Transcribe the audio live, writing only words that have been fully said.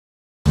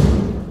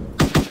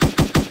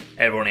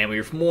Hey everyone, Ammo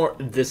here for more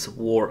This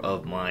War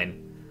of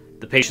Mine.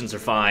 The patients are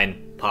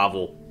fine.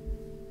 Pavel,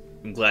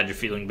 I'm glad you're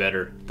feeling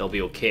better. They'll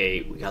be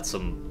okay. We got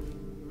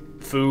some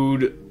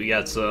food. We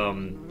got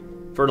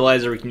some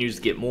fertilizer we can use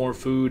to get more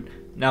food.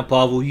 Now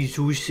Pavel, you're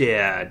so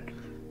sad.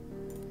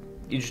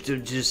 You're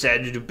just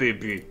sad to the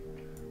baby.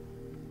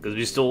 Because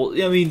we still,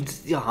 I mean,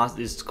 yeah,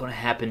 it's going to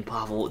happen,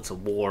 Pavel. It's a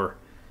war.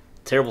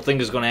 Terrible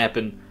thing is going to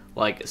happen,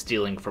 like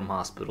stealing from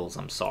hospitals.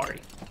 I'm sorry.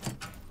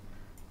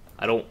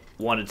 I don't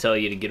want to tell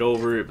you to get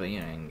over it, but you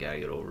gotta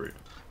get over it.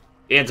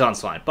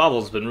 Anton's fine.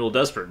 Pavel's been real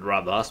desperate to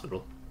rob the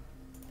hospital.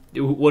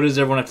 What does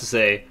everyone have to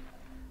say?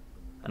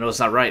 I know it's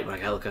not right, but I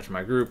gotta look after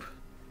my group.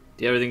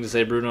 Do you have anything to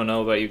say, Bruno?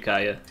 No, about you,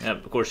 Kaya? Yeah,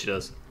 of course she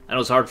does. I know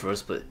it's hard for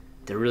us, but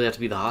do we really have to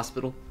be the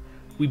hospital?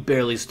 We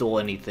barely stole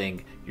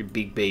anything. You're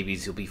big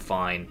babies, you'll be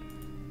fine.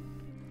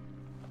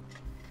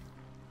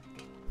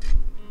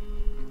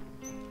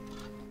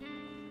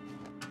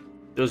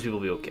 Those people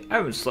will be okay. I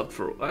haven't slept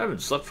for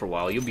a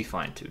while. You'll be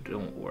fine too.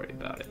 Don't worry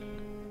about it.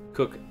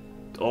 Cook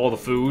all the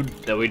food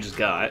that we just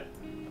got.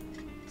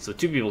 So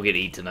 2 people get to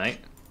eat tonight.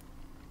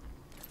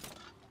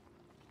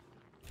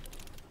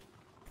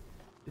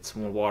 Get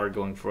some more water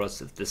going for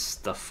us. If this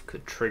stuff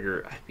could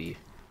trigger, I'd be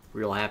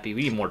real happy.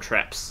 We need more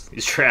traps.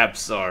 These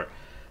traps are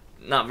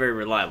not very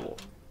reliable.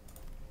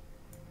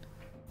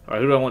 Alright,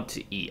 who do I want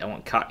to eat? I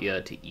want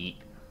Katya to eat.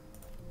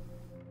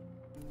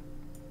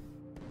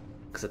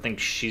 Because I think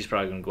she's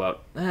probably going to go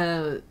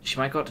out. She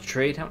might go out to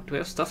trade. Do we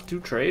have stuff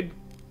to trade?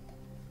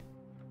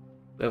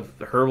 We have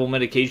herbal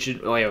medication.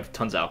 Oh, I have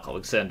tons of alcohol. We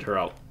can send her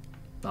out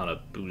on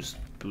a booze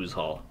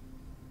haul.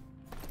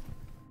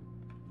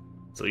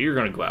 So you're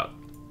going to go out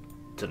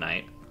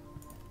tonight.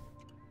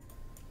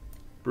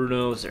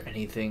 Bruno, is there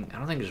anything? I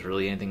don't think there's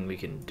really anything we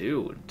can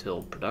do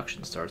until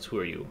production starts. Who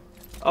are you?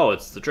 Oh,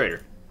 it's the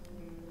trader.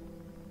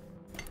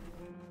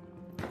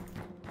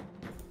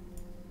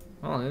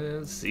 Well,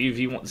 let's see if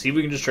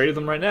we can just trade with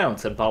them right now and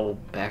send Pavel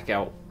back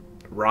out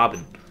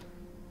robbing.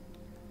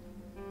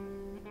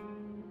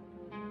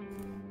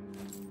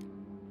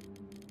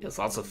 He has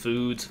lots of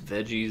foods,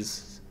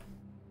 veggies,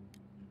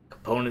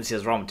 components. He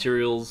has raw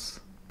materials,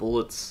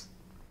 bullets.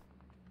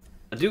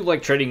 I do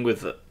like trading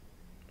with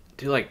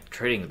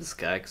this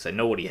guy because I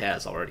know what he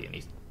has already, and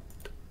he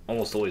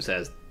almost always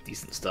has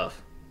decent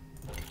stuff.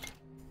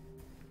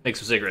 Make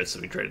some cigarettes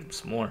so we trade him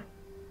some more.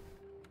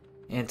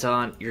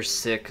 Anton, you're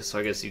sick, so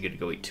I guess you get to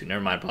go eat too.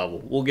 Never mind,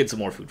 Pavel. We'll get some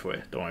more food for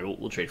you. Don't worry,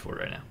 we'll trade for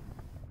it right now.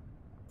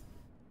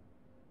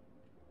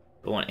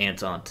 I want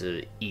Anton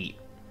to eat.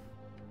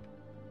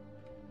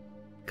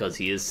 Because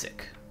he is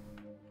sick.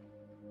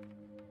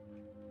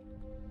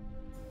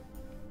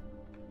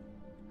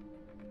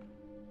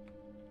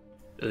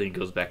 And then he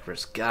goes back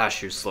first.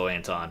 Gosh, you're slow,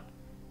 Anton.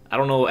 I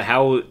don't know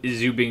how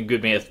is you being a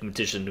good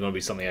mathematician going to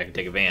be something I can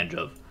take advantage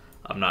of.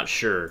 I'm not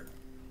sure.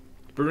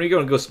 Bruno, you're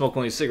going to go smoke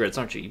one of these cigarettes,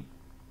 aren't you?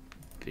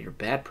 You're a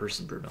bad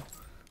person, Bruno.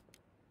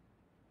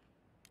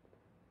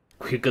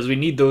 Because we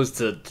need those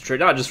to trade,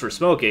 not just for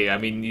smoking. I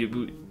mean,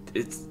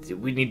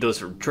 we need those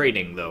for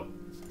trading, though.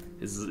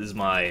 Is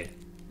my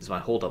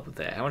hold up with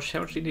that? How much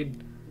do you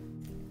need?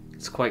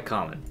 It's quite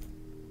common,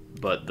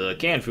 but the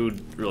canned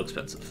food real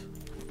expensive.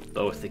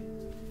 But with the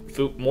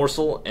food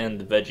morsel and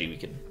the veggie, we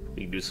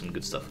can do some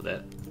good stuff with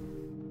that.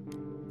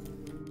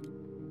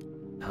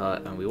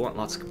 And we want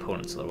lots of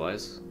components,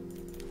 otherwise.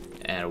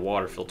 And a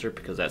water filter,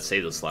 because that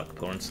saves us a lot of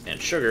components, and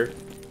sugar,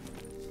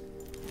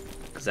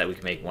 because that we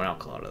can make 1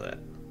 alcohol out of that.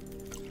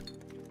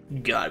 You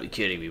gotta be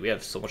kidding me, we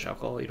have so much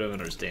alcohol, you don't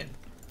even understand.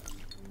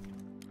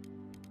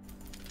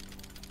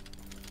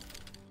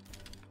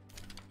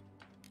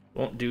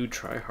 Won't do,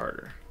 try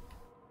harder.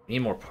 We need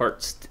more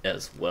parts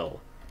as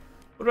well.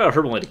 What about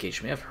herbal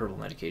medication? We have herbal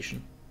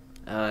medication.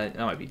 That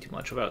might be too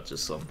much. What about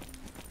just some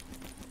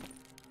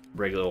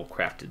regular old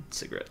crafted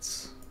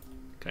cigarettes?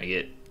 Can I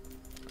get...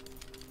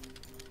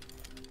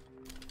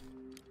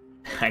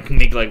 I can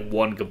make like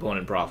 1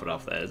 component profit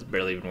off that. It's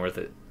barely even worth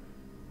it.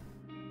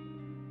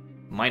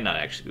 Might not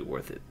actually be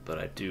worth it, but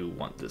I do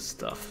want this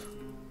stuff.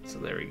 So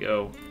there we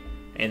go.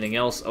 Anything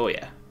else? Oh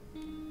yeah.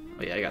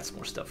 Oh yeah, I got some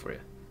more stuff for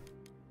you.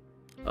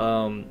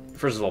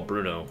 First of all,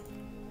 Bruno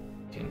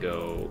can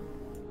go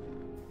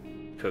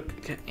cook.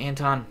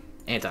 Anton.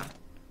 You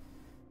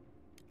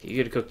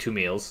get to cook 2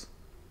 meals.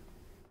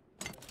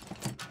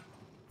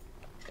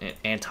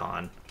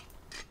 Anton.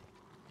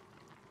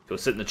 Go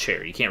sit in the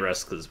chair. You can't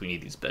rest because we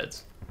need these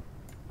beds.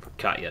 For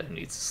Katya, who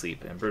needs to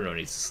sleep, and Bruno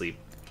needs to sleep.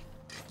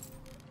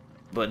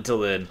 But until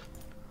then,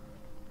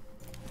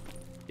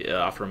 yeah,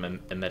 offer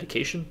him a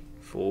medication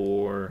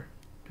for...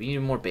 Do we need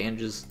more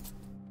bandages?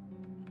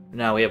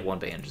 No, we have 1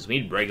 bandages.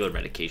 We need regular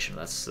medication.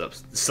 That's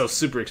so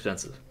super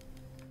expensive.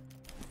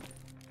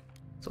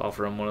 So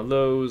offer him 1 of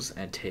those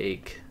and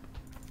take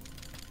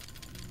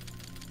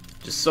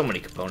just so many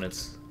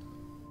components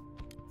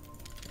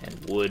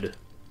and wood.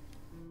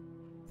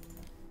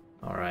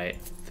 Alright,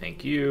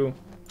 thank you.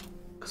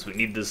 Because we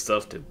need this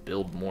stuff to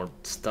build more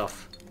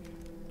stuff.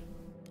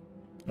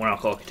 1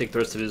 alcohol can take the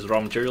rest of his raw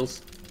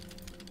materials.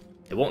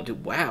 It won't do.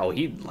 Wow,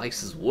 he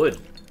likes his wood.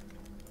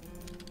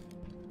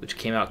 which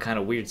came out kind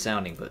of weird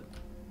sounding, but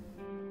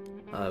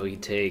we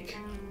can take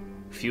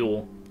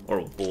fuel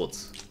or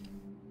bullets.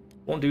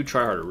 Won't do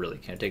try harder really.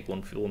 Can I take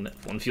one fuel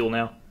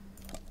now?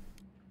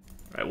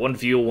 All right, one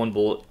fuel, one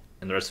bullet,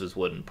 and the rest of his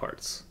wooden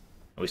parts.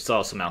 And we still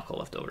have some alcohol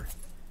left over.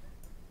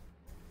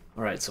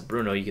 All right, so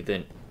Bruno, you can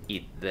then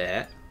eat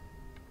that.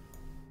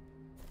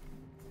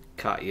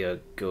 Katya,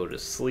 go to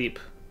sleep.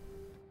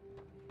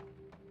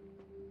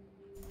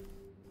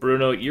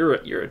 Bruno, you're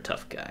a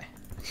tough guy.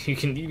 You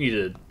need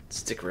to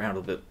stick around a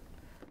little bit,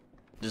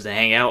 just to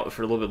hang out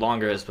for a little bit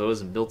longer, I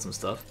suppose, and build some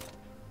stuff.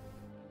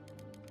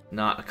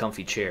 Not a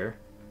comfy chair.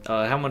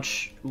 How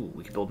much? Ooh,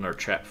 we can build another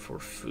trap for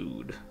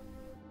food,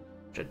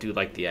 which I do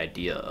like the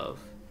idea of.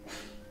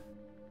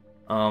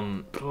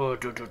 Can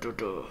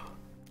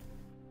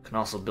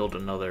also build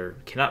another.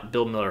 Cannot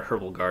build another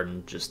herbal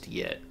garden just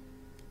yet.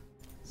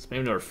 So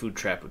maybe another food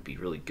trap would be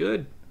really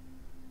good,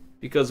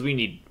 because we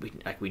need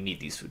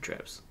these food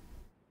traps.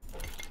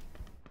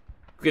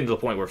 We're getting to the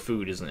point where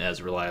food isn't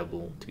as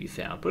reliable to be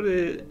found, but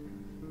I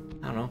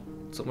don't know,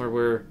 somewhere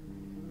where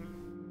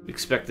we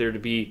expect there to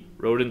be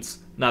rodents.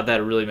 Not that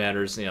it really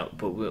matters, you know.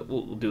 But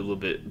we'll do a little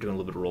bit, doing a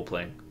little bit of role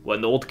playing. What,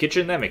 in the old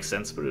kitchen? That makes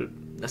sense, but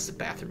that's the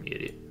bathroom, you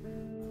idiot.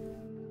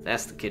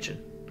 That's the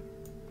kitchen.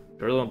 Do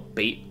I really want to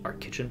bait our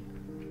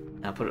kitchen?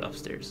 Now put it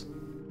upstairs.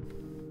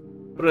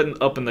 Put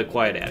it up in the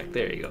quiet attic.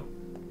 There you go.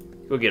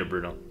 Go get it,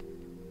 Bruno.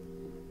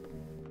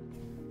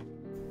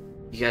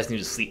 You guys need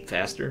to sleep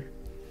faster.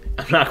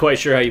 I'm not quite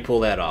sure how you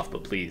pull that off,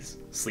 but please,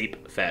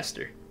 sleep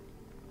faster.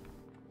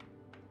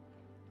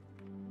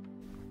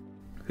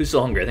 Who's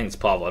still hungry? I think it's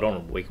Pavel. I don't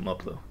want to wake him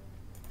up, though.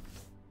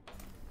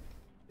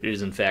 It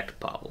is, in fact,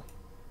 Pavel.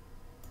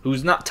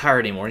 Who's not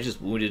tired anymore. He's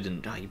just wounded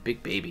and... Oh, you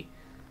big baby.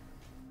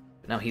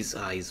 But now he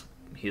is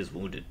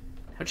wounded.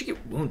 How'd you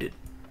get wounded?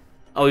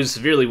 Oh, he was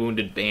severely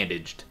wounded,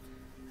 bandaged.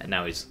 And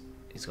now he's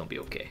gonna be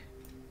okay.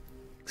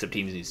 Except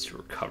he needs to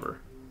recover.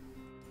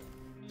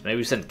 So maybe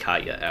we send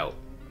Katya out.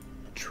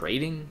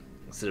 Trading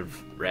instead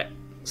of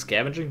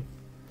scavenging?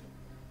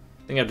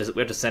 I think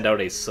we have to send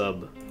out a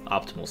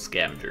sub-optimal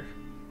scavenger.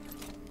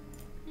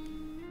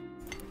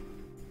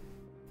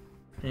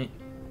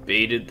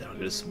 Baited, that'll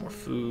get us some more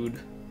food.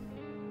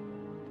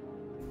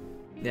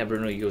 Yeah,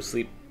 Bruno, you go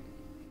sleep.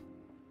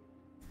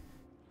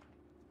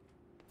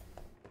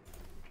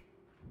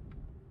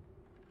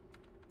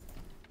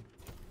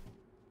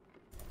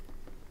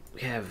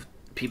 We have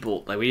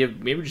people, like,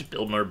 maybe we just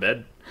build another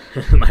bed.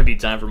 It might be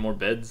time for more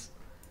beds.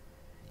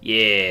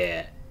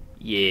 Yeah,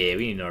 we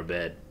need another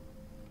bed.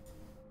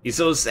 He's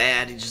so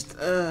sad,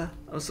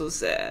 I'm so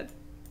sad.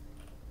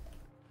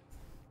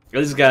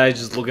 This guy's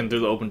just looking through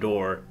the open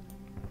door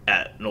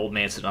at an old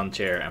man sitting on the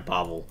chair and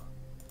Pavel.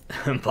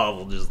 And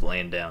Pavel just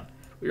laying down.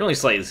 You're only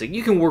slightly sick.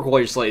 You can work while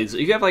you're slightly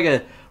sick. If you have like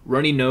a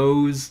runny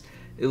nose,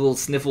 a little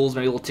sniffles,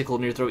 maybe a little tickle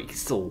in your throat, you can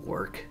still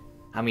work.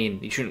 I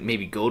mean, you shouldn't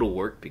maybe go to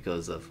work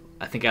because of,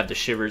 I think I have the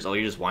shivers. Oh,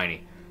 you're just whiny.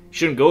 You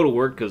shouldn't go to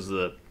work because of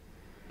the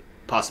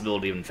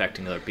possibility of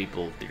infecting other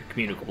people with your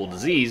communicable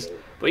disease,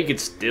 but you could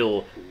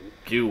still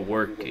do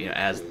work, you know,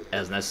 as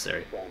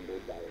necessary.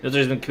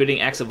 Military's been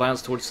committing acts of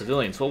violence towards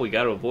civilians. Well, we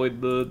got to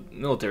avoid the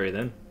military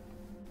then,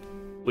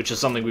 which is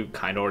something we've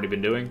kind of already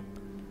been doing.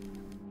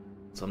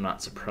 So I'm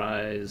not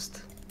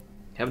surprised.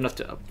 Have enough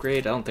to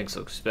upgrade? I don't think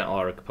so. We spent all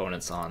our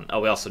components on.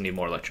 Oh, we also need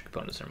more electric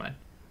components. Never mind.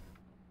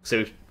 So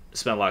we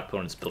spent a lot of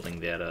components building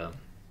that. I'll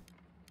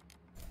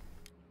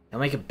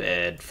make a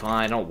bed.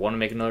 Fine. I don't want to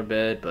make another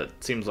bed, but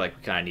it seems like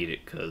we kind of need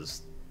it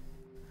because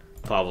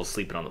Pavel's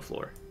sleeping on the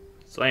floor.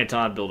 So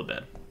anytime, build a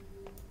bed.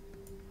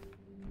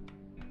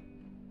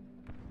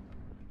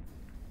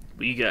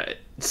 But you got it.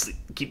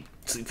 Sleep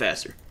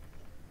faster.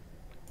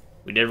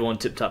 We need everyone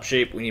tip-top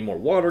shape. We need more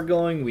water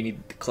going. We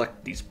need to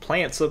collect these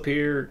plants up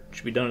here.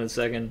 Should be done in a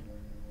second.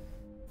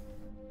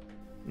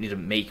 We need to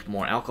make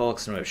more alcohol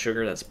because we don't have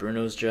sugar. That's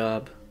Bruno's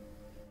job.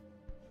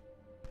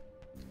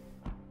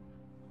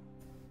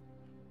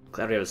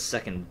 Glad we have a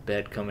second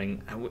bed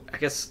coming. I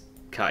guess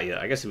Katya.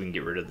 I guess we can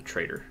get rid of the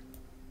trader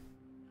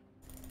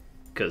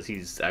because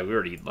we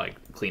already like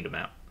cleaned him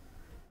out.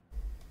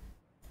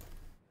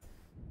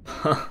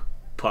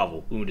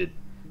 Pavel wounded,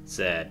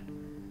 sad.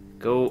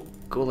 Go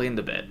lay in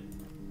the bed.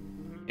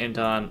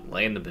 Anton,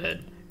 lay in the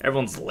bed.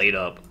 Everyone's laid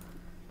up.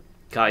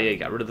 Katya,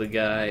 got rid of the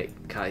guy.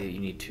 Katya, you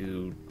need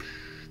to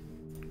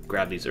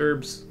grab these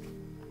herbs.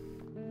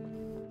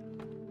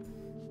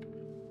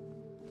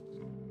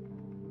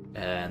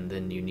 And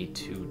then you need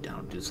to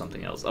do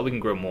something else. Oh, we can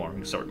grow more. We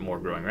can start more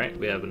growing, right?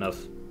 We have enough.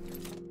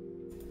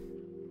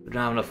 We don't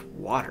have enough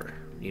water.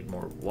 We need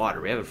more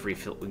water. We have a free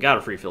filter. We got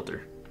a free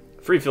filter.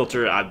 Free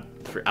filter.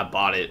 I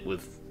bought it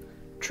with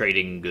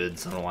trading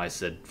goods. I don't know why I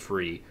said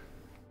free.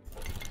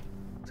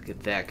 Let's get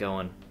that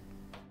going.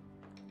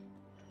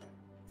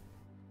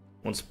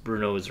 Once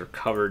Bruno is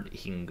recovered,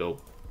 he can go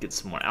get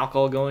some more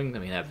alcohol going.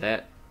 Then we have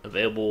that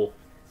available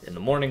in the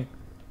morning.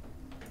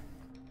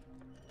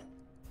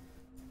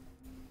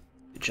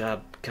 Good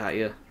job,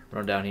 Katya.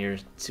 Run down here,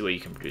 see what you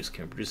can produce.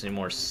 Can we produce any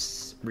more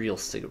real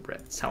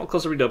cigarettes? How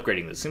close are we to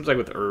upgrading this? Seems like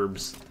with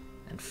herbs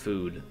And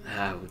food.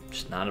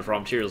 Just not enough raw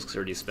materials because I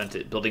already spent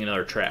it building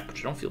another trap,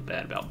 which I don't feel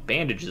bad about.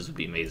 Bandages would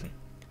be amazing.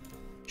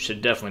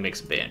 Should definitely make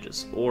some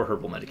bandages. Or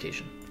herbal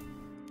medication.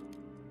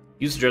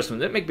 Use adjustment.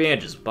 That make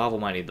bandages. Bob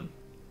might need them.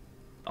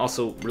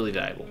 Also, really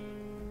valuable.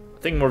 I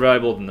think more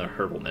valuable than the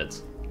herbal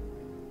meds.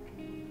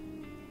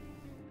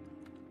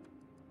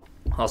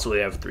 Also, we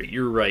have 3.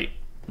 You're right,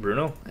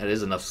 Bruno. That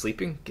is enough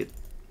sleeping.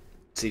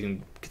 So you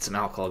can get some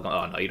alcohol going.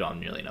 Oh, no, you don't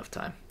have nearly enough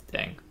time.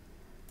 Dang.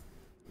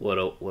 What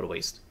a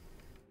waste.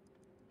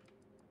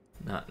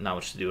 Not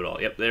much to do at all.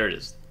 Yep, there it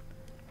is.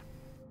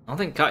 I don't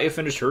think Katya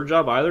finished her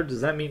job either. Does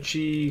that mean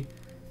she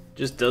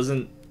just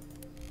doesn't...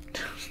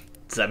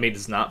 Does that mean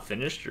it's not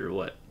finished, or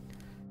what?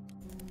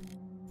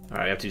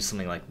 Alright, we have to do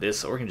something like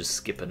this, or we can just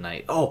skip a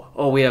night.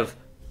 Oh, we have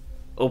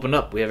opened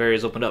up. We have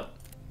areas opened up.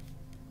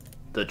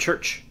 The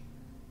church.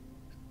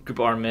 Group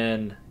of armed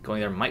men going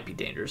there might be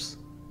dangerous.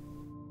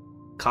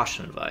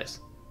 Caution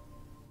advised.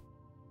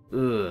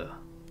 Ugh.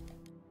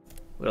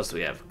 What else do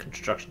we have?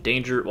 Construction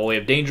danger. Well, we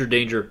have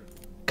danger,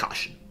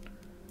 caution.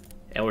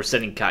 And we're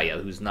sending Kaya,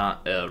 who's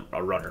not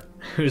a runner.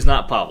 Who's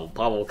not Pavel.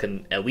 Pavel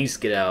can at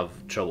least get out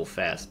of trouble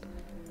fast.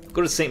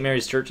 Go to St.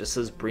 Mary's Church. It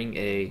says bring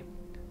a...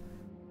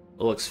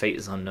 Oleg's fate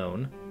is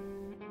unknown.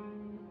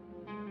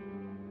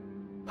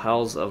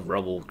 Piles of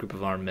rubble, group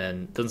of armed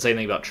men. Doesn't say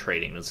anything about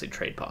trading. Doesn't say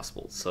trade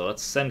possible. So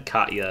let's send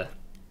Katya.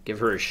 Give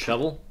her a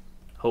shovel.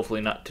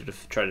 Hopefully not to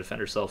try to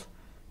defend herself.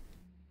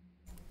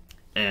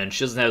 And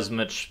she doesn't have as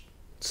much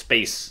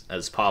space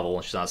as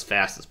Pavel. She's not as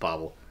fast as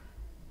Pavel.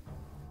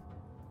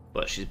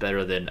 But she's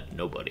better than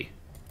nobody.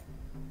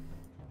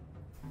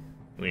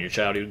 When you're a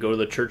child, you would go to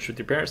the church with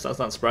your parents. That's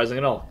not surprising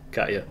at all,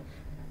 Katya.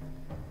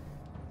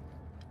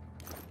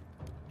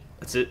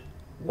 That's it.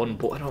 One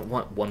bullet. I don't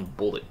want one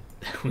bullet.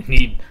 We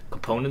need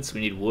components.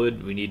 We need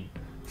wood. We need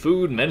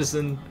food,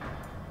 medicine.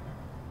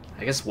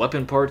 I guess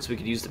weapon parts we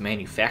could use to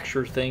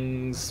manufacture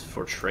things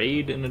for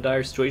trade in a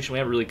dire situation. We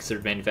haven't really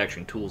considered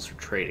manufacturing tools for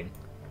trading.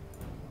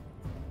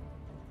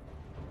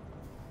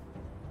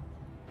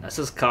 That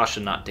says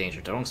caution, not danger.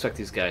 I don't expect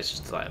these guys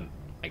just to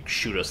like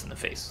shoot us in the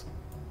face.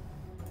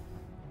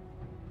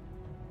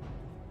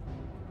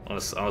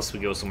 Unless we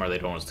go somewhere they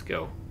don't want us to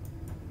go.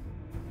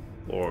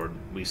 Or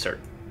we start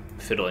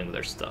fiddling with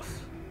their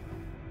stuff.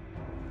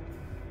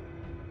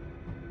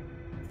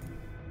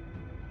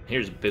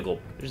 Here's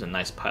a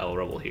nice pile of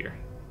rubble here.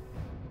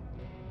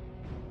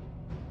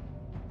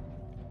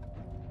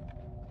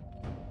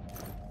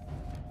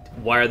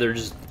 Why are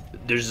there's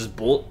just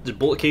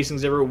bullet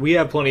casings everywhere? We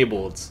have plenty of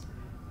bullets.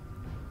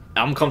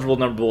 I'm comfortable with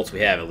the number of bullets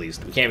we have, at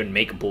least. We can't even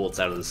make bullets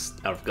out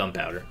of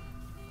gunpowder.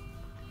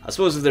 I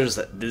suppose if there's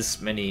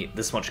this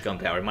much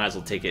gunpowder, we might as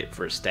well take it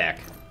for a stack.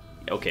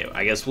 Okay,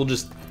 I guess we'll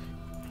just,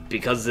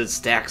 because it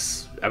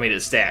stacks,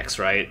 it stacks,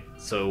 right?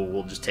 So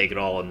we'll just take it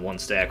all in one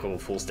stack with a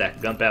full stack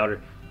of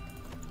gunpowder.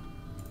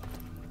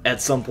 At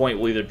some point,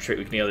 we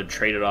can either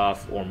trade it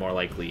off or more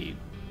likely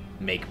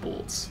make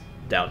bullets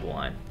down the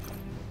line.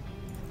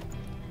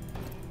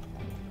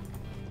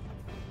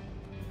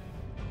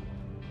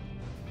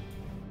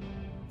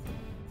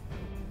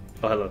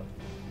 Oh, hello.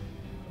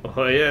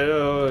 Oh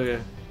yeah.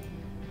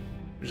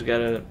 We just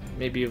gotta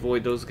maybe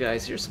avoid those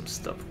guys. Here's some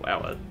stuff. Wow,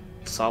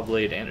 a saw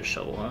blade and a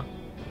shovel, huh?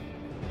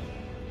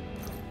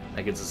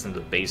 That gets us into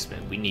the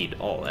basement. We need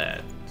all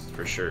that,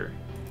 for sure.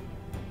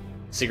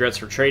 Cigarettes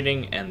for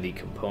trading, and the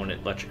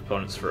electric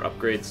components for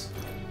upgrades.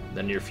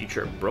 The near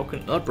future,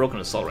 not broken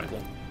assault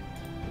rifle.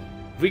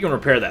 If we can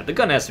repair that, the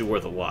gun has to be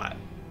worth a lot.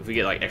 If we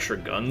get like extra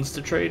guns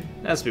to trade,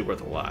 it has to be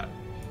worth a lot,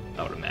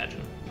 I would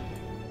imagine.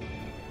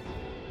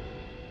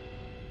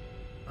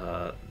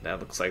 That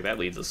looks like that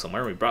leads us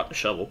somewhere. We brought the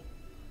shovel.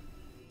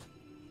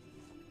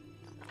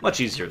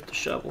 Much easier with the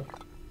shovel.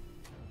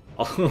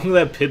 Oh,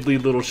 that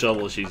piddly little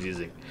shovel she's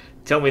using.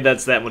 Tell me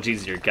that's that much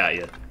easier,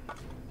 Katya.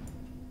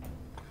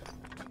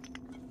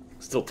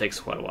 Still takes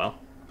quite a while.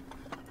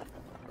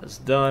 That's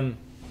done.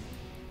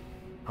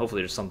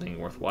 Hopefully there's something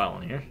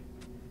worthwhile in here.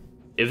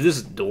 If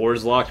this door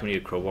is locked, we need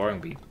a crowbar. I'm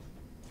gonna be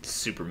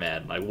super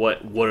mad. Like,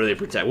 what are they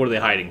protecting? What are they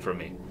hiding from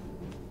me?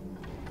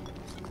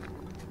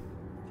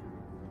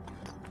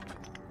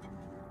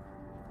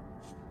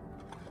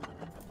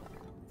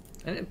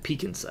 And then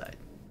peek inside,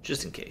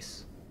 just in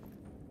case.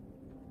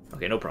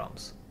 Okay, no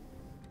problems.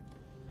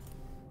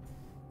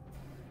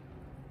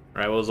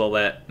 Alright, what was all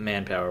that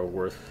manpower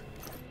worth?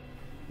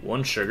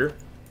 1 sugar,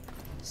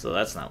 so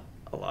that's not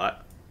a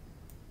lot.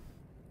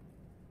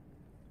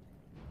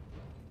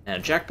 And a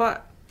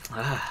jackpot?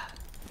 A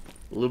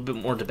little bit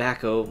more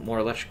tobacco, more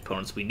electric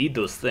components. We need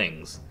those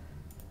things.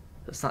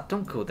 That's not.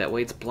 Don't go that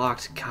way. It's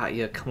blocked,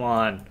 Katya. Come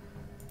on.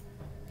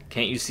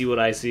 Can't you see what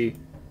I see?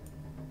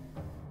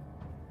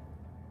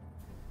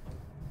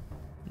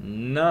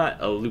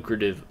 Not a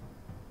lucrative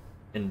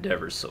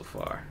endeavor so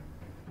far.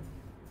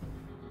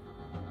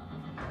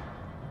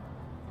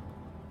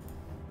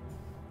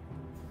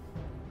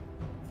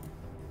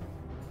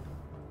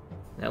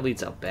 That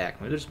leads out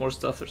back. Maybe there's more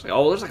stuff. There's like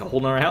a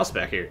whole nother house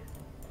back here.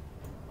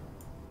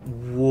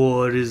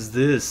 What is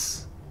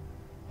this?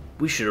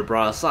 We should have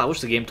brought a saw. I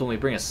wish the game told me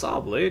to bring a saw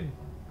blade.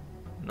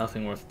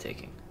 Nothing worth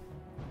taking.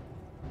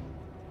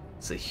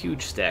 It's a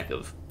huge stack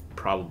of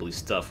probably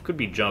stuff. Could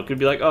be junk. Could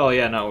be like, oh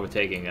yeah, not worth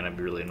taking, and I'd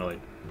be really annoyed.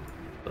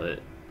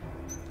 But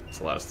it's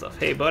a lot of stuff.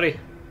 Hey, buddy.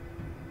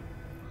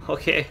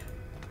 Okay.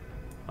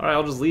 Alright,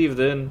 I'll just leave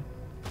then.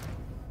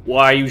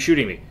 Why are you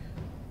shooting me?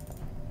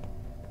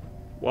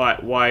 Why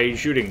are you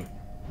shooting?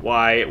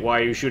 Why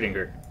are you shooting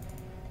her?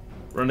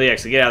 Run to the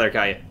exit. Get out of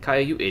there, Kaya.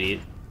 Kaya, you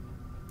idiot.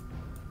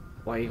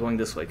 Why are you going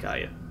this way,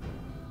 Kaya?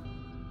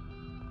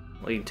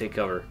 Well, you can take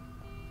cover.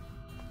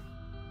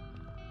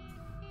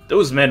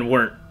 Those men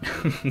weren't.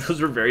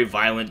 Those were very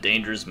violent,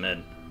 dangerous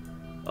men.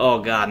 Oh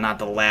god, not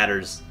the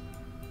ladders.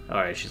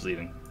 Alright, she's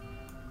leaving.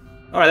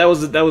 Alright,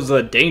 that was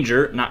a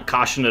danger, not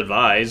caution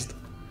advised.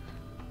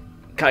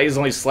 Kaya's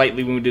only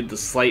slightly wounded. The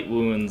slight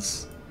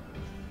wounds,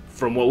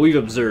 from what we've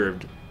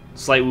observed,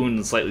 slight wound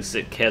and slightly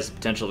sick has the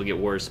potential to get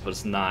worse, but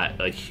it's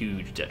not a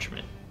huge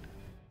detriment.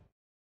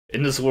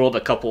 In this world,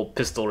 a couple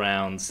pistol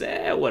rounds,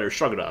 whatever,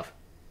 shrug it off.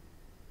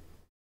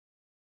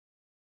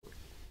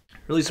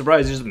 Really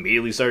surprised he just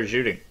immediately started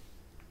shooting.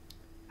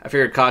 I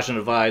figured caution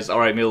advised.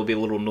 Alright, maybe they'll be a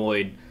little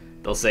annoyed.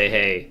 They'll say,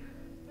 hey,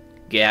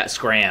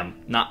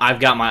 scram. I've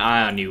got my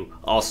eye on you.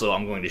 Also,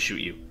 I'm going to shoot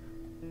you.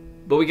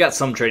 But we got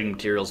some trading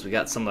materials. We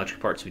got some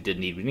electric parts we did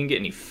need. We didn't get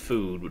any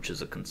food, which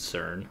is a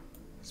concern.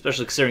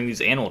 Especially considering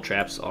these animal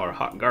traps are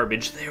hot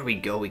garbage. There we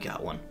go, we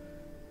got one.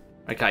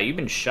 Okay, you've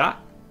been shot?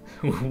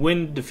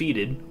 When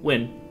defeated.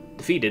 I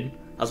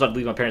was about to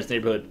leave my parents'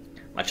 neighborhood.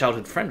 My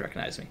childhood friend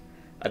recognized me.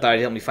 I thought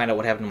he'd help me find out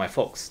what happened to my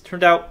folks.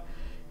 Turned out,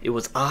 it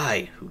was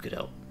I who could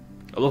help.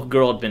 A local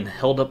girl had been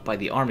held up by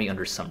the army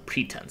under some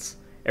pretense.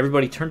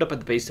 Everybody turned up at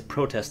the base to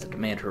protest and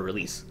demand her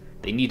release.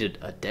 They needed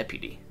a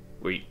deputy.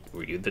 Were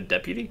you the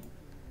deputy?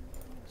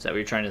 Is that what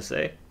you're trying to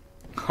say?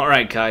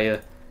 Alright,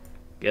 Kaya.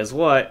 Guess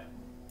what?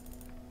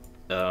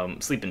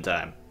 Sleeping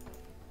time.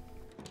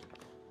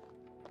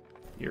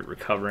 You're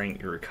recovering,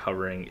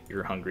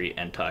 you're hungry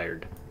and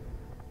tired.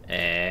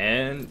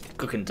 And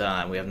cooking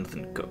time. We have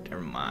nothing to cook.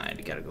 Never mind.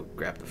 You gotta go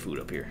grab the food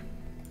up here.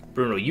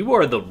 Bruno, you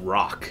are the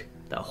rock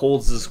that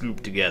holds this group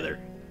together.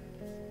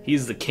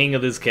 He's the king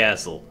of this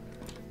castle.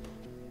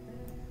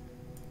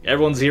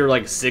 Everyone's here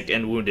like sick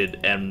and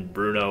wounded, and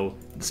Bruno,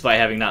 despite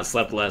having not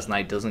slept last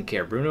night, doesn't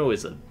care. Bruno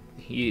is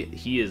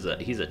he's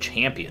a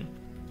champion.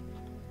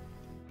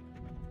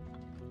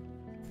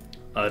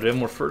 Do we have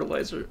more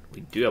fertilizer?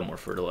 We do have more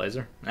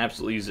fertilizer.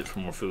 Absolutely use it for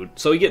more food.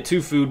 So we get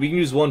 2 food. We can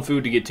use 1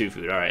 food to get 2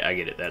 food. Alright, I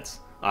get it. That's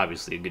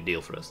obviously a good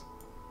deal for us.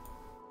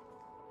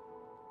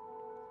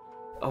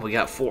 Oh, we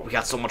got 4. We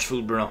got so much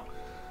food, Bruno.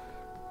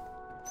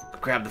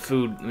 Grab the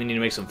food. We need to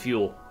make some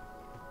fuel.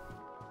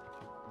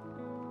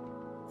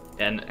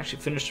 And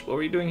actually finish. What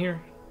were you doing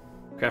here?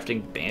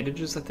 Crafting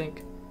bandages, I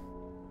think?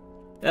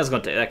 That's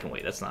gonna take. That can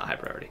wait. That's not high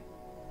priority.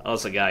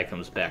 Unless a guy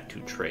comes back to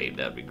trade,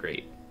 that'd be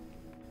great.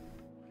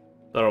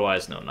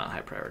 Otherwise, no, not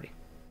high priority.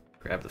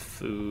 Grab the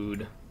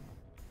food.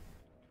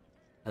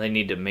 I think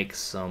need to make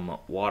some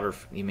water.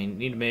 You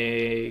need to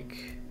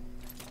make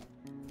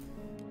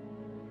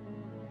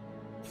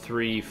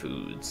 3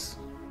 foods.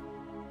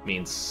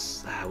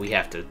 Means we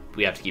have to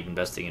keep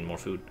investing in more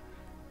food.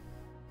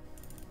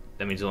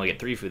 That means you only get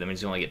 3 food. That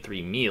means you only get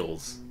 3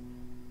 meals.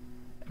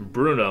 And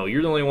Bruno,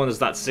 you're the only one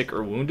that's not sick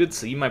or wounded,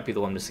 so you might be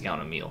the one missing out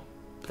on a meal.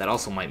 But that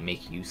also might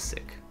make you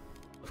sick,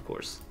 of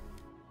course.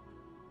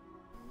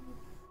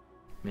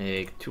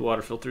 Make 2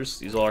 water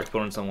filters. Use all our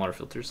components on water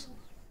filters.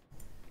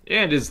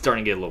 And it's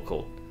starting to get a little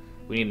cold.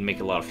 We need to make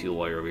a lot of fuel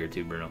while you're over here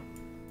too, Bruno.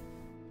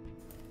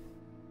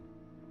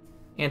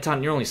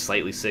 Anton, you're only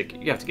slightly sick.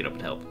 You have to get up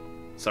and help.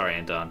 Sorry,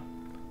 Anton.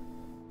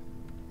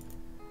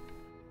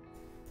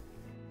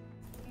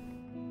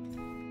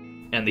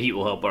 And the heat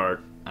will help our...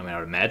 I mean, I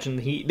would imagine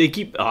the heat... They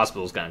keep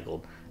hospitals kind of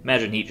cold.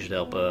 Imagine heat should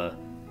help the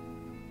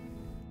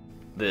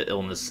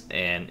illness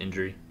and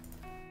injury.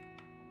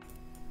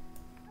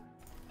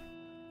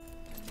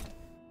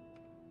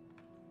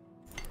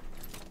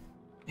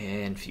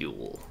 And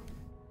fuel.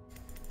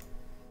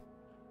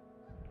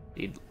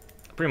 Need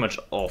pretty much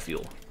all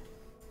fuel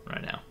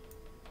right now.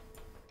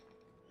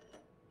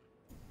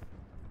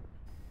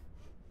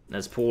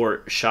 That's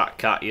poor shot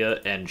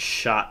Katya and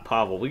shot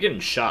Pavel. We're getting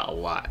shot a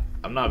lot.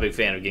 I'm not a big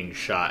fan of getting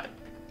shot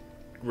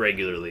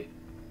regularly.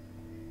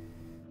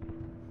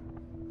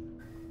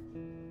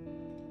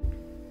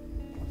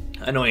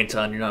 I know,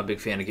 Anton, you're not a big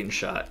fan of getting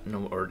shot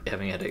or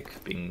having a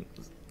headache, being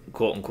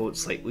quote-unquote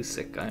slightly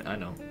sick. I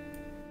know.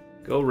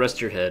 Go rest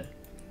your head.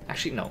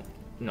 Actually,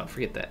 no,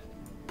 forget that.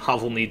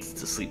 Pavel needs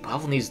to sleep.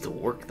 Pavel needs to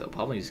work, though.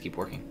 Pavel needs to keep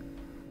working.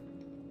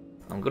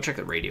 Go check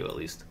the radio, at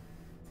least.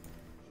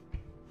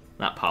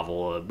 Not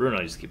Pavel, Bruno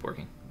needs to keep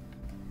working.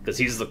 Because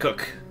he's the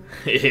cook.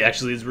 It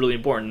actually is really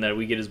important that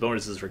we get his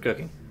bonuses for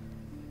cooking.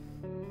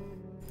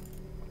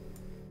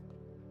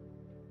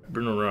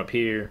 Bruno, run up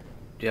here.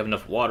 Do you have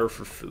enough water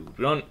for food?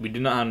 We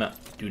do not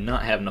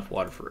have enough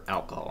water for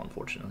alcohol,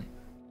 unfortunately.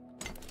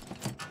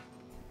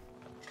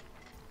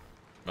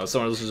 Oh,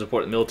 someone else to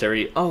support the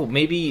military. Oh,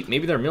 maybe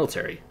they're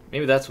military.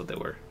 Maybe that's what they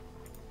were.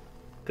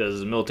 Because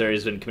the military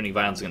has been committing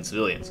violence against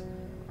civilians.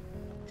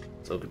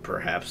 So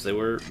perhaps they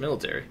were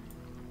military.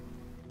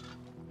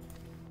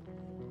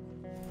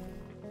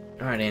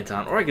 Alright,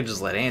 Anton. Or I could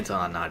just let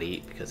Anton not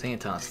eat, because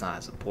Anton's not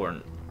as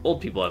important.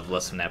 Old people have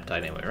less of an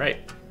appetite anyway,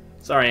 right?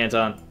 Sorry,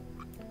 Anton.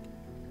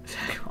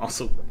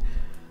 Also,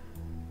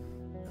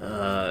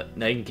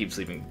 now you can keep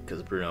sleeping,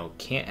 because Bruno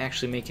can't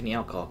actually make any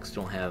alcohol, because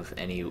we don't have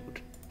any... I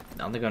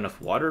don't think we have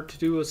enough water to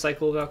do a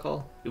cycle of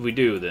alcohol. If we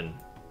do, then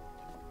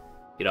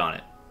get on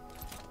it.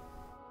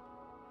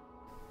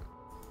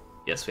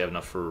 Yes, we have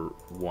enough for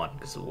one,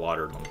 because of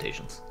water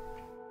limitations.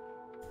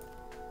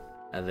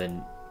 And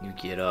then you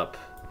get up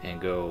and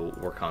go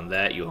work on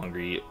that, you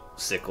hungry,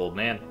 sick old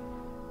man.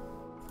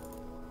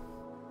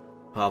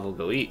 Pavel,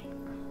 go eat.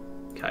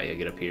 Kaya,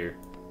 get up here.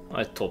 Oh,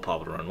 I told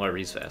Pavel to run, whatever,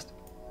 he's fast.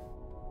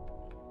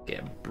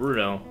 Yeah,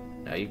 Bruno,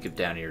 now you get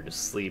down here to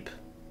sleep.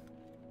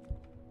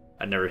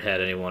 I never had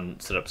anyone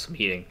set up some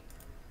heating.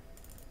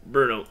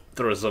 Bruno,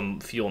 throw some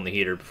fuel in the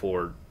heater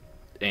before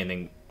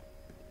anything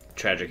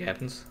tragic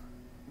happens.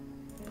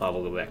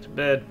 Pavel, go back to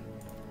bed.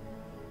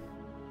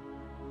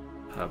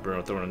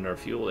 Bruno, throw in another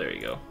fuel, there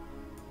you go.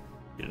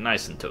 Get it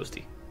nice and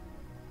toasty.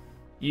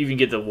 You even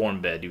get the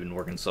warm bed. You've been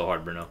working so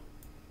hard, Bruno.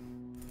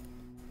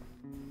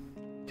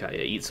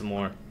 Kaya, eat some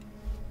more.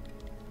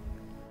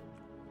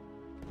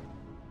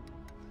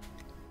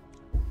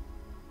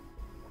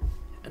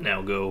 And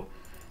now go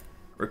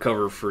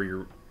recover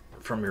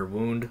from your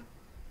wound.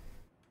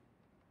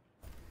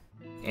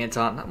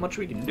 Anton, not much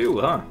we can do,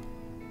 huh?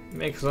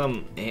 Make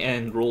some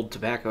hand-rolled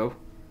tobacco.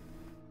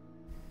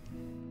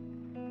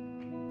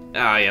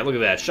 Ah, yeah, look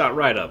at that. Shot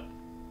right up.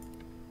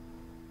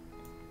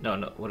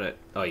 No,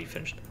 oh, you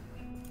finished.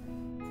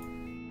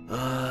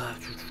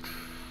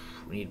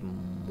 We need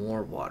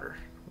more water.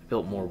 We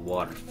built more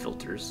water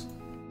filters.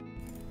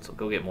 So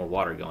go get more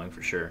water going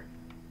for sure.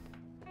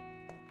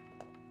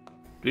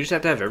 Do we just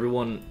have to have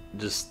everyone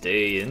just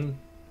stay in?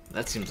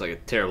 That seems like a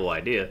terrible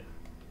idea.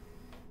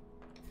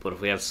 But if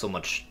we have so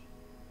much...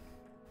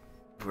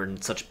 We're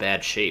in such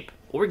bad shape.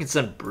 Or we can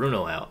send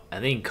Bruno out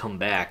and then he can come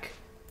back.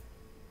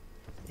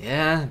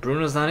 Yeah,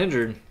 Bruno's not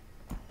injured.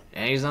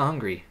 And he's not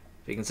hungry.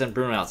 If you can send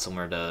Bruno out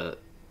somewhere to...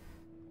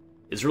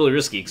 It's really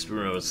risky because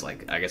Bruno is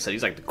like I said,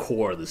 he's like the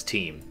core of this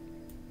team.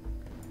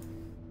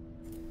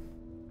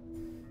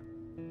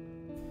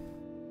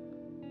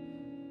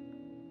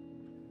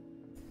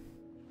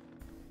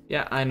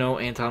 Yeah, I know,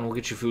 Anton, we'll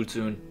get you food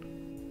soon.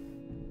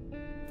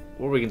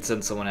 Or we can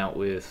send someone out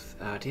with...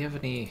 do you have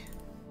any...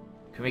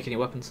 Can we make any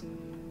weapons?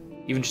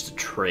 Even just a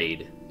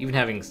trade. Even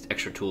having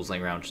extra tools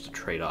laying around just to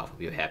trade off, I'll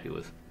be happy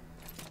with.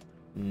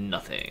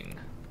 Nothing.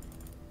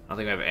 I don't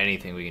think we have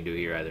anything we can do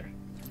here either.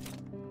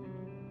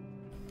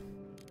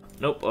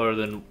 Nope, other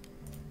than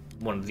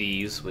one of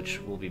these, which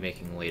we'll be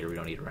making later. We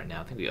don't need it right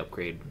now. I think we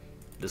upgrade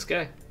this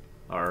guy.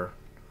 Our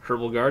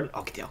herbal garden.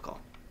 I'll get the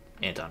alcohol.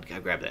 Anton,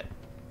 gotta grab that.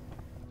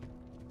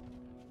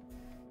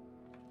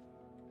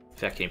 In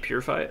fact, can you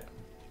purify it?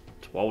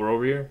 So while we're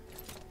over here.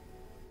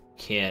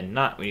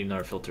 Cannot. We need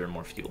another filter and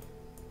more fuel.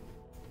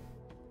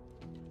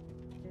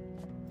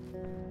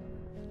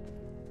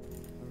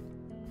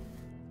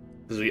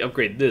 Because we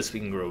upgrade this, we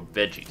can grow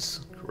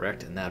veggies,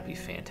 correct? And that'd be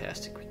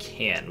fantastic. We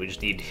can. We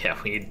just need, yeah,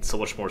 we need so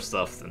much more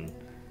stuff than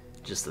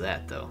just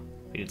that, though.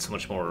 We need so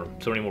many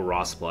more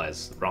raw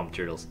supplies, raw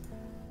materials.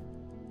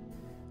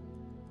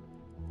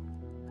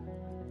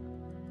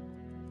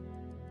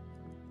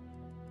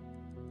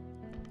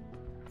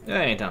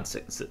 Yeah, ain't down.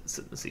 Sit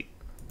in the seat.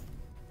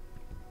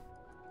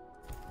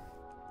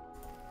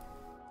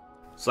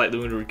 Slightly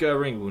wounded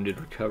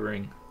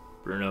recovering.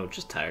 Bruno,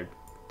 just tired,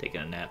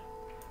 taking a nap.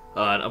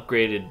 An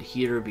upgraded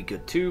heater would be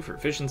good too for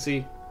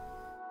efficiency.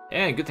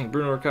 And good thing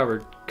Bruno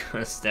recovered,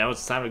 because now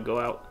it's time to go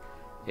out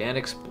and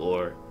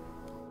explore.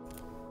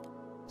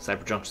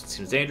 Cyber Junction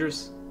seems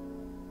dangerous.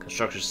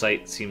 Construction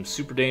site seems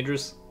super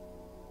dangerous.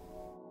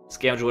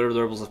 Scavenge whatever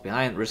the rebels left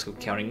behind at risk of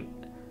encountering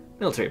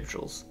military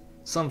patrols.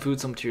 Some food,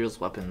 some materials,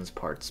 weapons,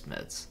 parts,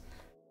 meds.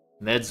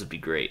 Meds would be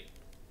great.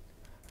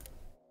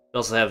 We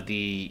also have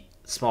the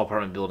small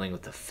apartment building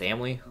with the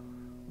family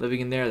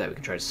living in there that we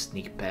can try to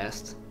sneak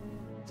past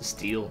to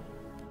steal.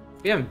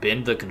 We haven't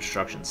been to the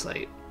construction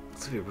site.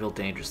 It's gonna be real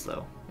dangerous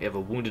though. We have a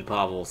wounded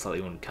Pavel,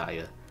 slightly wounded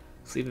Kaya.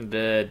 Sleep in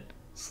bed,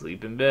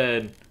 sleep in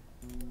bed,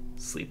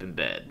 sleep in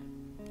bed.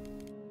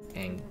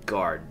 And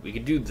guard. We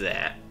could do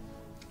that.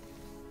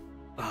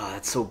 Ah,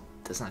 that's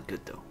not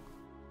good though.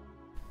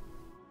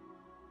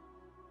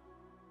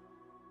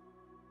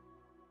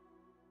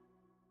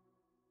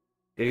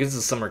 It gives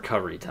us some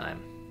recovery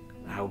time.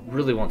 I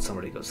really want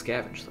somebody to go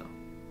scavenge though.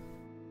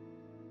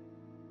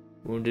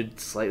 Wounded,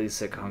 slightly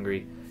sick,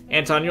 hungry.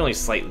 Anton, you're only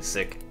slightly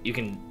sick. You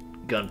can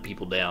gun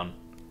people down.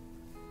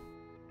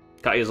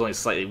 Kaya's only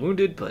slightly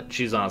wounded, but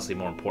she's honestly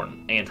more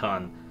important.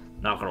 Anton,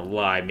 not gonna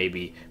lie,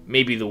 maybe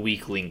the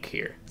weak link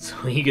here. So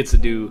he gets to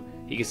do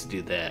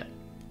that.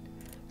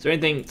 Is there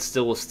anything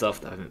still with stuff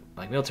that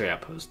like military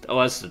outpost?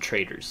 Oh, that's the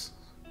traders.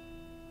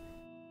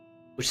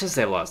 Which says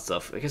they have a lot of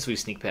stuff. I guess we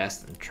sneak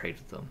past and trade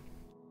with them.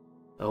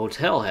 The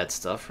hotel had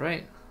stuff,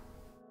 right?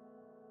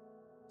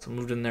 Someone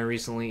moved in there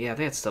recently. Yeah,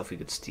 they had stuff we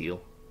could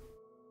steal.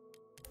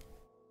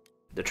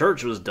 The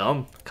church was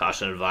dumb.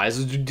 Caution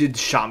advised. Did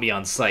shot me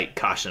on sight.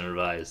 Caution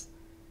advised.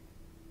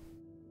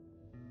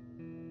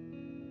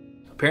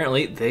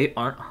 Apparently, they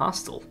aren't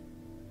hostile.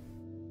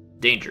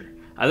 Danger.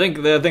 I think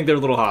they're a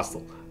little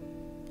hostile.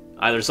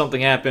 Either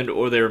something happened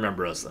or they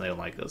remember us and they don't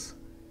like us.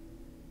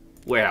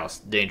 Warehouse,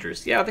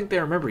 dangerous. Yeah, I think they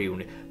remember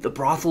you. The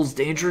brothel's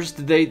dangerous.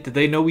 Did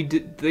they know we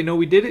did? Did they know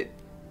we did it?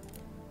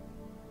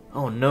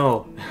 Oh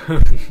no.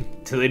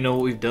 Do they know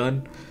what we've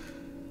done?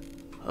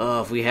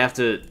 If we have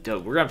to,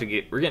 we're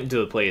getting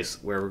to a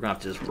place where we're gonna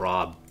have to just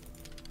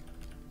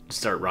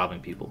start robbing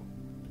people.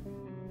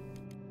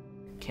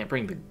 Can't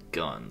bring the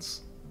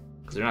guns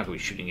because they're not gonna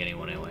be shooting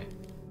anyone anyway.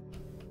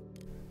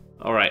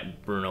 All right,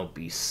 Bruno,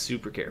 be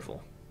super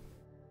careful.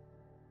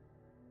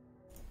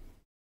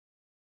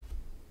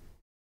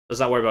 Let's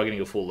not worry about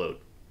getting a full load.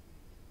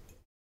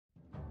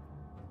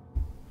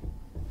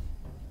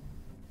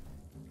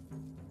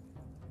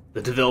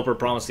 The developer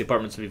promised the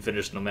apartments to be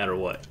finished no matter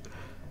what.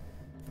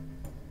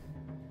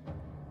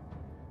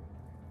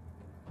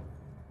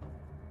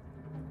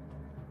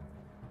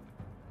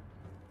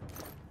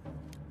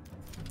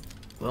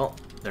 Well,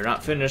 they're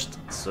not finished,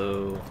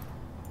 so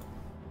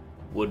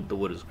the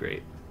wood is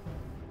great.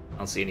 I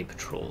don't see any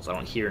patrols. I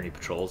don't hear any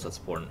patrols. That's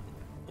important.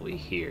 We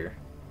hear.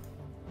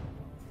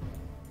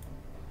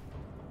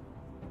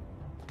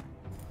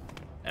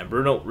 And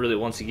Bruno really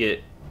wants to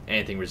get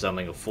anything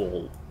resembling a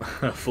full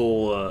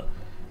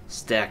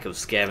stack of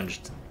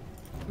scavenged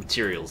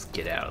materials.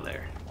 Get out of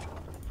there.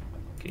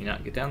 Can you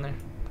not get down there?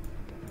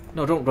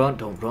 No, don't run,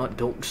 don't run,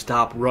 don't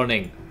stop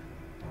running.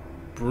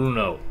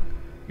 Bruno,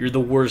 you're the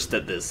worst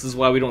at this. This is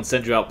why we don't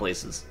send you out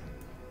places.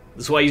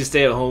 This is why you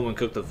stay at home and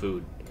cook the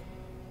food.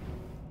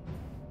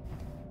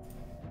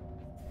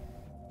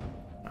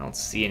 I don't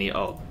see any.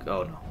 Oh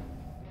no.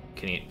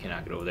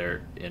 Cannot get over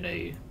there in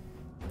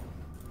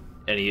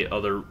any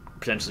other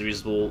potentially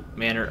reasonable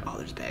manner. Oh,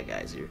 there's bad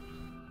guys here.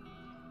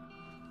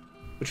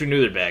 Which we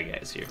knew they're bad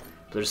guys here.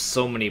 But there's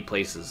so many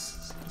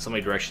places, so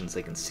many directions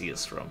they can see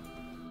us from.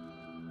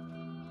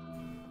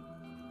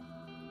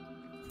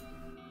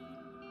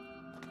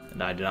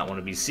 And I do not want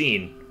to be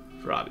seen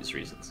for obvious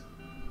reasons.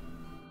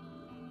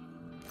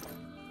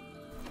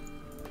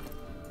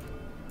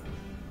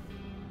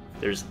 If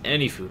there's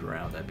any food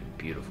around, that'd be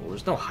beautiful.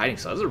 There's no hiding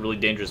spots. This is a really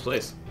dangerous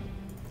place.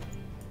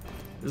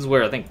 This is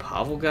where I think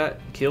Pavel got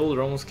killed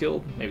or almost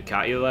killed. Maybe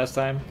Katya last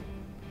time.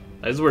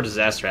 This is where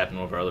disaster happened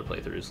in one of our other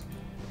playthroughs.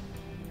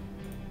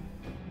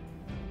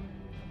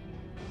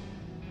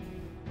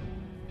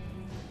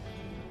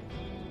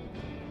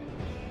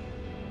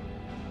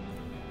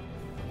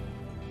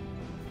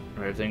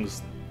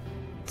 Everything's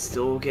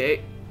still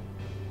okay?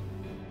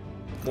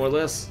 More or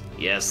less?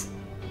 Yes.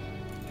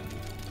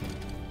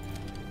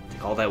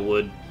 Take all that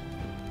wood.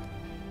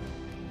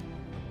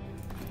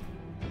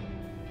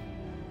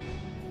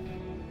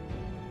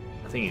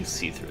 I think you can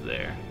see through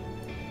there.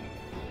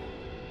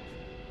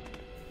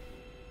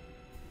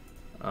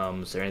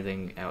 Is there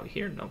anything out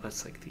here? No,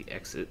 that's like the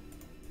exit.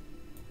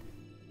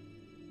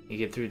 You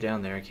get through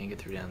down there, I can't get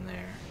through down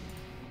there.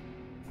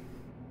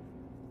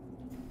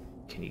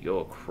 Can you go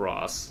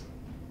across?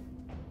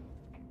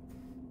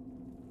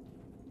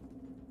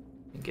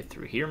 And get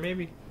through here,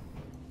 maybe?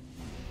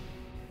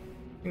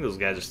 I think those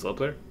guys are still up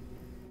there.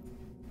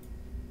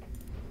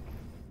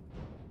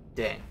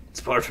 Dang, it's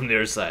far from the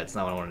other side. It's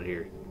not what I wanted to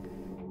hear.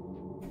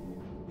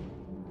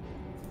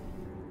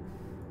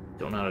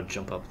 Don't know how to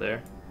jump up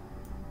there.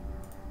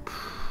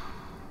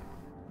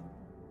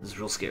 This is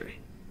real scary.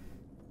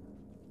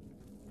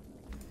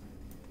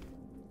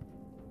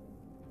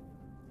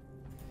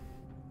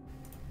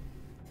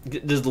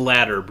 There's the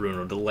ladder,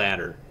 Bruno. The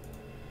ladder.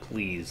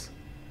 Please.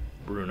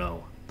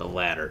 Bruno. The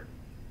ladder.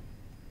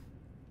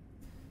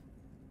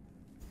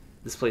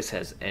 This place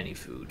has any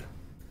food.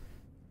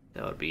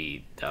 That would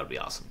be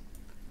awesome.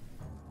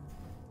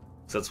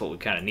 So that's what we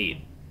kind of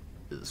need.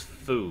 Is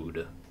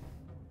food.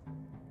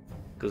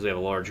 Because we have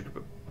a large group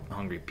of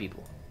hungry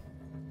people.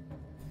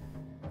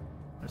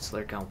 Let's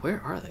let down.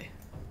 Where are they?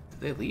 Did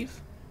they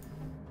leave?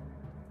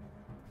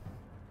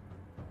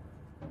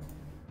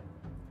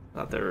 I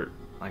thought they were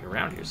like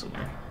around here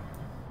somewhere.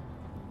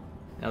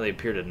 Now they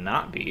appear to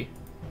not be,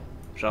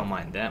 which I don't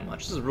mind that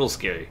much. This is real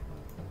scary.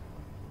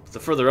 The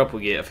further up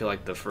we get, I feel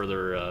like the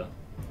further, the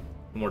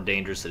more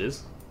dangerous it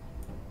is.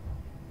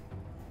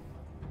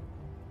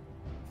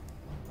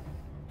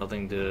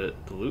 Nothing to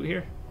loot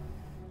here?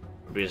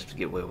 Or we just have to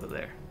get way over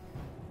there?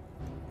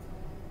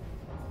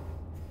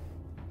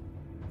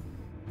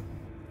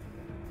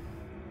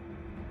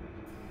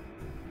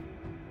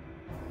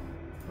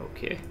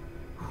 Okay.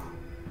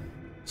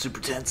 Super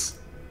tense.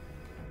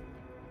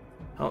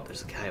 Oh,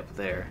 there's a guy up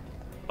there.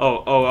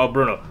 Oh,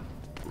 Bruno.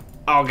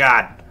 Oh,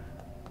 God.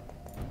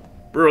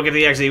 Bruno, get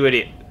the exit, you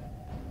idiot.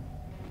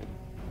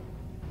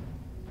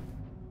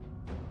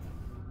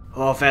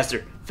 Oh,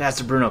 faster.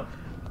 Faster, Bruno.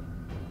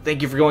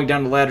 Thank you for going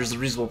down the ladders at a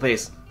reasonable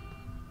pace.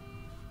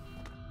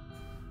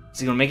 Is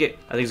he gonna make it?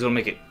 I think he's gonna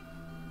make it.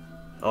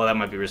 Oh, that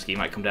might be risky. He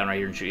might come down right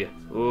here and shoot you.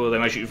 Oh, they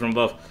might shoot you from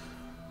above.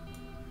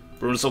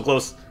 Bruno's so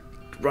close.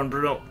 Run,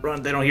 Bruno,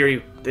 run. They don't hear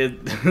you.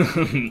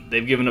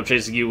 They've given up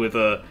chasing you with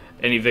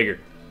any vigor.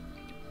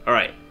 All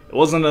right. It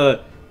wasn't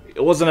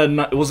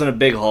a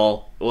big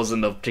haul.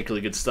 wasn't the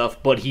particularly good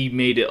stuff, but he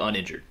made it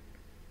uninjured.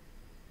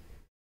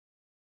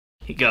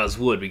 He got his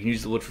wood. We can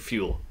use the wood for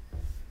fuel.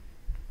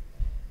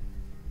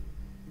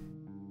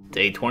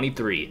 Day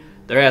 23.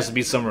 There has to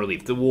be some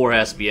relief. The war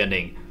has to be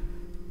ending.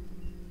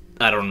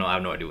 I don't know. I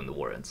have no idea when the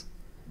war ends.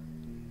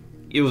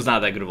 It was not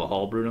that good of a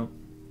haul, Bruno.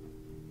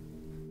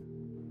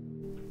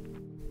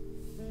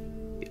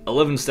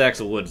 11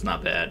 stacks of wood is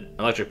not bad.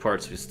 Electric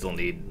parts we still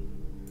need.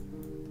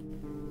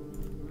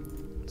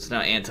 So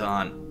now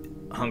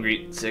Anton,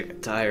 hungry,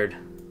 sick, tired.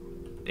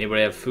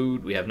 Anybody have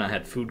food? We have not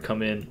had food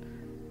come in.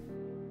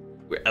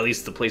 At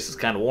least the place is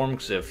kind of warm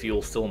because we have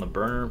fuel still in the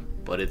burner,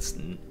 but it's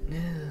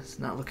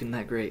not looking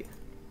that great.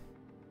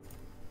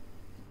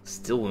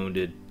 Still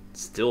wounded,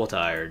 still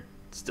tired,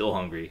 still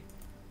hungry.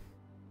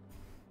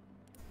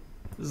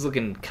 This is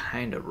looking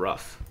kind of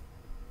rough.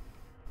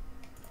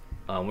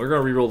 We're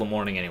gonna reroll the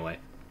morning anyway.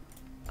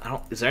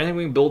 Is there anything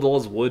we can build all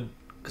this wood?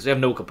 Because we have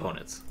no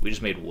components. We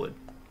just made wood.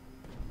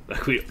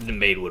 Like we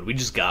made wood. We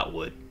just got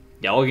wood.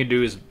 Yeah, all we can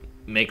do is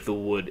make the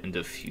wood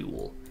into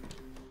fuel.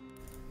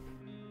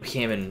 We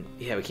can't even.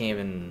 Yeah, we can't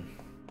even.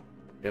 Do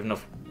we have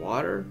enough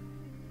water? Do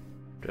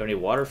we have any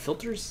water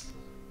filters?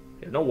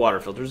 We have no water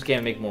filters. We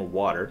can't make more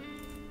water.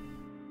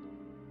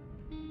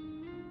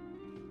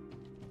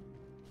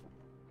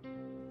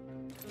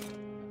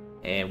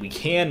 And we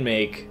can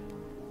make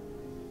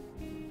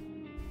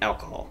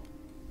alcohol.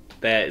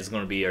 That is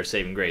going to be our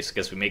saving grace. I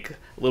guess we make a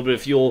little bit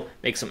of fuel,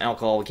 make some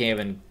alcohol. We can't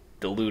even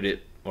dilute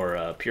it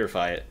or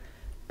purify it.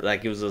 But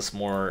that gives us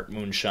more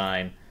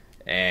moonshine,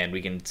 and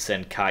we can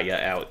send Katya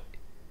out.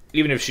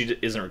 Even if she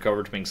isn't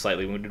recovered from being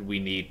slightly wounded, we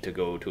need to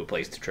go to a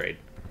place to trade.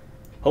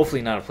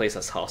 Hopefully not a place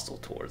that's hostile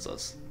towards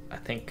us. I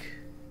think...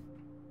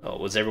 Oh,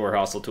 was everywhere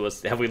hostile to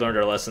us? Have we learned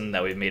our lesson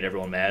that we've made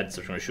everyone mad, so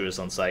they're going to shoot us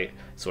on sight,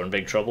 so we're in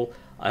big trouble?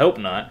 I hope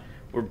not.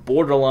 We're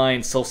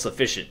borderline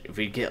self-sufficient. If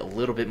we get a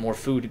little bit more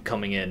food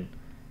coming in,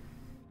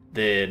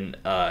 then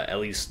at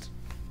least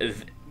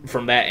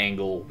from that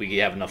angle, we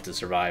have enough to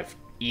survive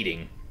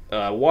eating.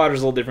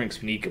 Water's a little different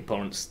because we need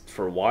components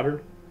for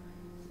water.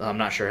 I'm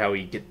not sure how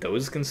we get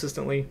those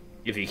consistently,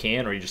 if you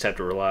can, or you just have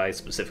to rely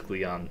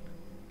specifically on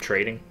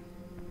trading.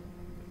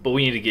 But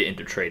we need to get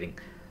into trading.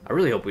 I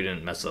really hope we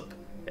didn't mess up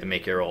and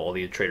make all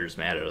the traders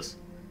mad at us.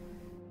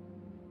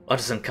 I'll have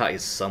to send Katya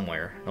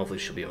somewhere. Hopefully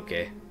she'll be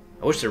okay.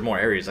 I wish there were more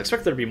areas. I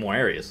expect there to be more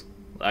areas.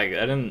 I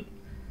didn't...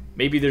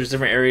 Maybe there's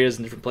different areas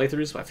and different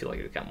playthroughs, but I feel like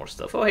it got more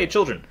stuff. Oh, hey,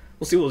 children.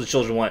 We'll see what the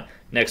children want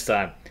next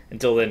time.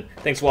 Until then,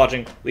 thanks for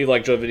watching. Leave a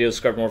like, enjoy the video,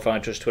 subscribe for more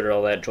fun, Twitch, Twitter,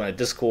 all that. Join the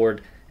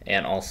Discord,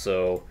 and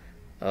also...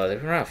 they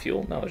ran out of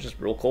fuel? No, it's just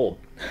real cold.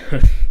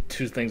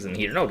 Two things in the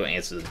heater. No, don't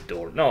answer the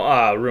door.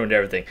 No, ruined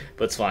everything.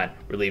 But it's fine.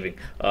 We're leaving.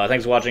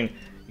 Thanks for watching.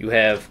 You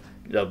have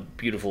a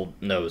beautiful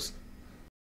nose.